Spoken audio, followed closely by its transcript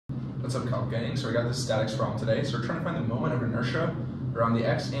What's up, Calc gang? So we got this statics problem today. So we're trying to find the moment of inertia around the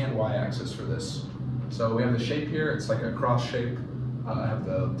x and y axis for this. So we have the shape here. It's like a cross shape. I have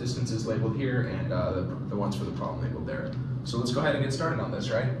the distances labeled here and the ones for the problem labeled there. So let's go ahead and get started on this,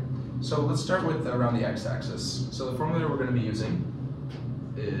 right? So let's start with around the x-axis. So the formula we're going to be using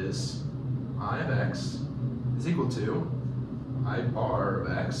is I of x is equal to I bar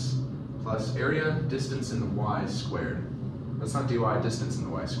of x plus area distance in the y squared. That's not dy, distance in the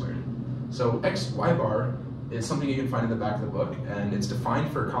y squared. So y bar is something you can find in the back of the book, and it's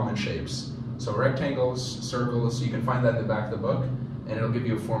defined for common shapes. So rectangles, circles, you can find that in the back of the book, and it'll give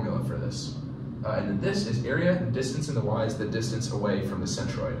you a formula for this. And then this is area, and distance in the y is the distance away from the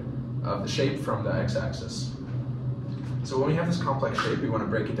centroid of the shape from the x-axis. So when we have this complex shape, we want to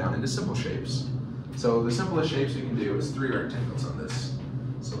break it down into simple shapes. So the simplest shapes we can do is 3 rectangles on this.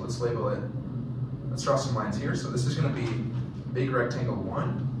 So let's label it, let's draw some lines here. So this is going to be big rectangle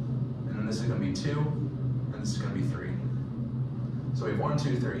 1, and then this is going to be 2, and this is going to be 3. So we have 1,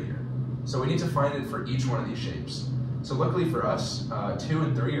 2, 3 here. So we need to find it for each one of these shapes. So luckily for us, 2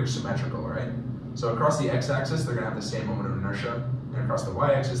 and 3 are symmetrical, right? So across the x-axis, they're going to have the same moment of inertia, and across the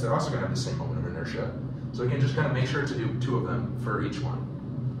y-axis, they're also going to have the same moment of inertia. So we can just kind of make sure to do 2 of them for each one.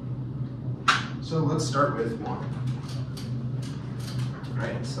 So let's start with 1.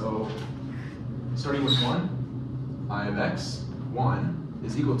 Right, so starting with 1, I of x, 1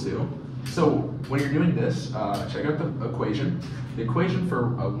 is equal to, so when you're doing this, check out the equation. The equation for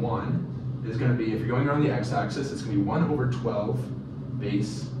 1 is going to be, if you're going around the x-axis, it's going to be 1 over 12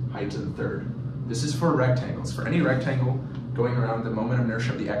 base height to the third. This is for rectangles. For any rectangle going around the moment of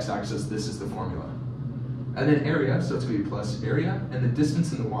inertia of the x-axis, this is the formula. And then area, so it's going to be plus area, and the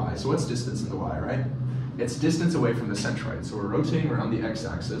distance in the y. So what's distance in the y, right? It's distance away from the centroid. So we're rotating around the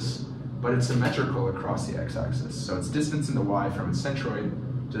x-axis, but it's symmetrical across the x-axis. So it's distance in the y from its centroid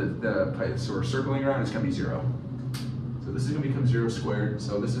to the place. So we're circling around, it's going to be 0. So this is going to become 0 squared,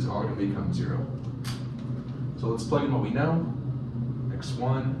 so this is all going to become 0. So let's plug in what we know.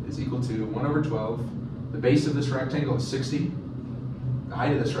 x1 is equal to 1 over 12. The base of this rectangle is 60. The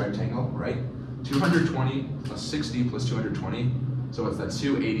height of this rectangle, right? 220 plus 60 plus 220. So what's that?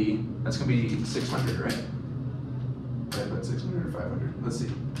 280. That's going to be 600, right? Right, but 600 or 500? Let's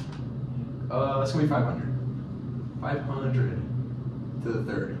see. That's going to be 500. 500 to the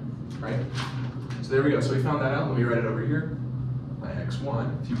third, right? So there we go. So we found that out. Let me write it over here. My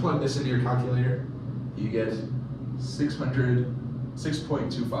x1. If you plug this into your calculator, you get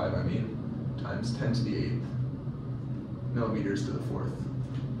 6.25, I mean, times 10 to the 8th millimeters to the 4th.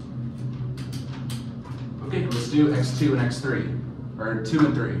 Okay, let's do x2 and x3, or 2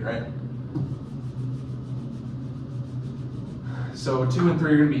 and 3, right? So 2 and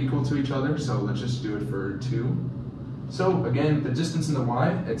 3 are going to be equal to each other, so let's just do it for 2. So again, the distance in the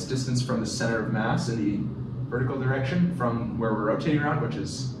y, it's distance from the center of mass in the vertical direction from where we're rotating around, which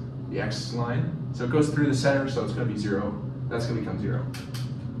is the x line. So it goes through the center, so it's going to be 0. That's going to become 0.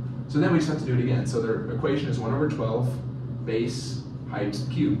 So then we just have to do it again. So their equation is 1 over 12 base height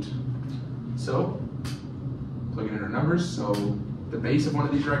cubed. So plugging in our numbers, so the base of one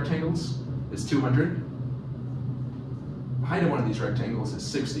of these rectangles is 200. The height of one of these rectangles is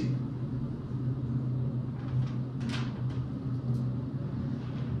 60.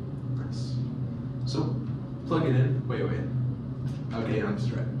 Nice. So plug it in. Wait. Okay, I'm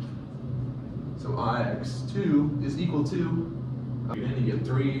just right. So ix2 is equal to, again, you get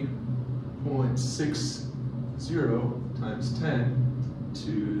 3.60 times 10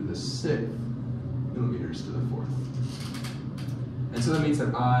 to the 6th millimeters to the 4th. And so that means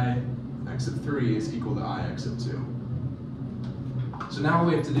that ix of 3 is equal to ix of 2. So now all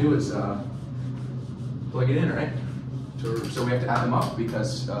we have to do is plug it in, right? So we have to add them up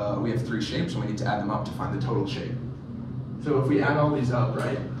because we have 3 shapes and we need to add them up to find the total shape. So if we add all these up,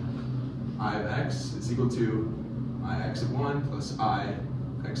 right? I of x is equal to ix of 1 plus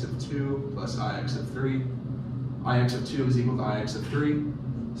ix of 2 plus ix of 3. Ix of 2 is equal to ix of 3.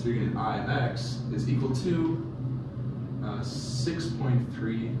 So you're going to I of x is equal to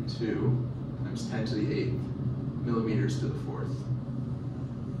 6.32 times 10 to the 8th millimeters to the 4th.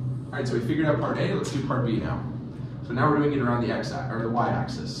 All right, so we figured out part A. Let's do part B now. So now we're doing it around the the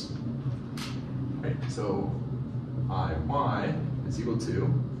y-axis. Right. So Iy is equal to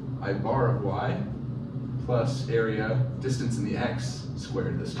I bar of y plus area distance in the x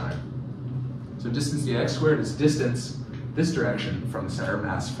squared this time. So distance in the x squared is distance this direction from the center of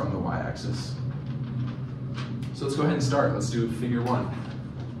mass from the y-axis. So let's go ahead and start. Let's do figure 1.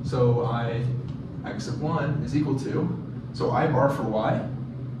 So ix of 1 is equal to, so I bar for y.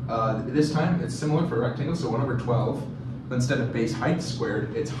 This time it's similar for a rectangle, so 1 over 12 But instead of base height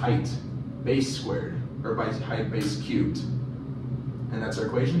squared, it's height base squared, or by height base cubed. And that's our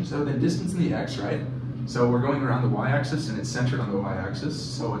equation. So then distance in the x, right? So we're going around the y-axis and it's centered on the y-axis,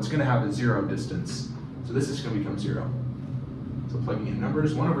 so it's gonna have a 0 distance. So this is gonna become 0. So plugging in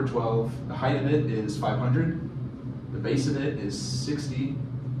numbers, 1 over 12, the height of it is 500, the base of it is 60,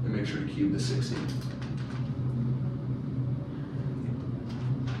 and make sure to cube the 60.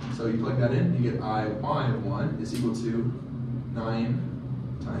 So you plug that in, you get I y of 1 is equal to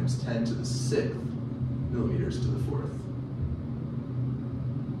 9 times 10 to the 6th millimeters to the 4th.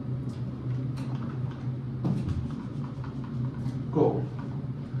 Cool.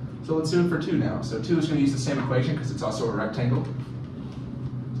 So let's do it for 2 now. So 2 is going to use the same equation because it's also a rectangle.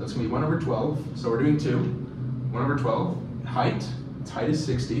 So it's going to be 1 over 12. So we're doing 2. 1 over 12. Height, its height is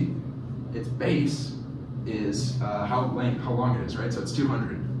 60. Its base is how long it is, right? So it's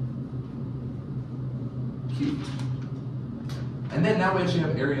 200 cubed. And then now we actually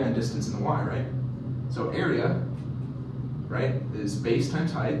have area and distance in the y, right? So area, right, is base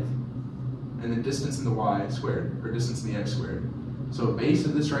times height, and then distance in the y squared, or distance in the x squared. So base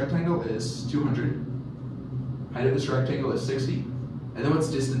of this rectangle is 200, height of this rectangle is 60, and then what's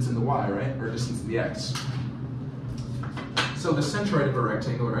distance in the y, right, or distance in the x? So the centroid of a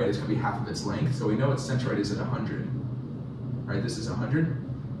rectangle, right, is going to be half of its length, so we know its centroid is at 100, right, this is 100,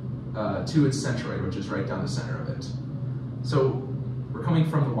 to its centroid, which is right down the center of it. So we're coming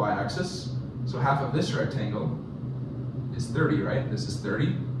from the y-axis, so half of this rectangle is 30, right, this is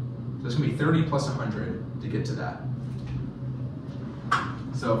 30, so it's going to be 30 plus 100 to get to that.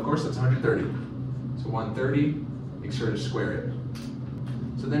 So of course that's 130. So 130, make sure to square it.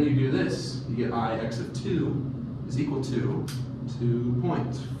 So then you do this, you get I x of 2 is equal to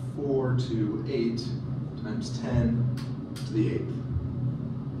 2.428 times 10 to the 8th,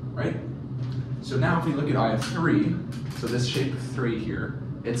 right? So now if we look at I of 3, so this shape of 3 here,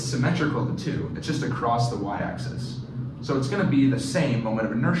 it's symmetrical to 2. It's just across the y-axis. So it's going to be the same moment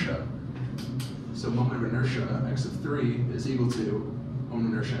of inertia. So moment of inertia, x of 3, is equal to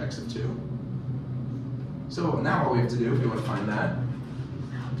moment of inertia, x of 2. So now all we have to do, if we want to find that,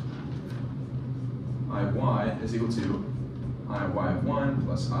 I of y is equal to I of y of 1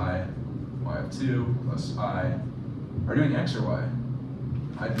 plus I y of 2 plus I. Are we doing x or y?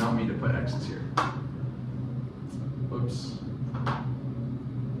 I did not mean to put x's here. Whoops.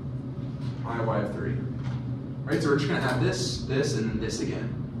 I of y of 3. Right, so we're just going to have this, this, and then this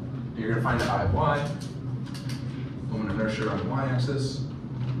again. And you're going to find that I of y, moment of inertia on the y-axis,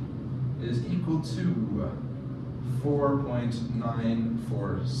 is equal to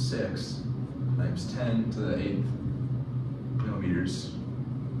 4.946 times 10 to the 8th millimeters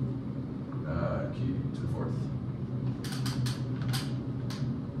cubed to the 4th.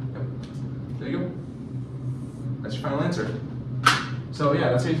 Yep. There you go. That's your final answer. So yeah,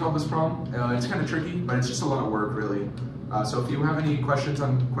 that's how you solve this problem. It's kind of tricky, but it's just a lot of work, really. So if you have any questions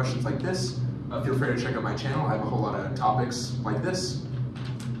on questions like this, feel free to check out my channel. I have a whole lot of topics like this.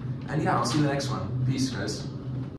 And yeah, I'll see you in the next one. Peace, guys.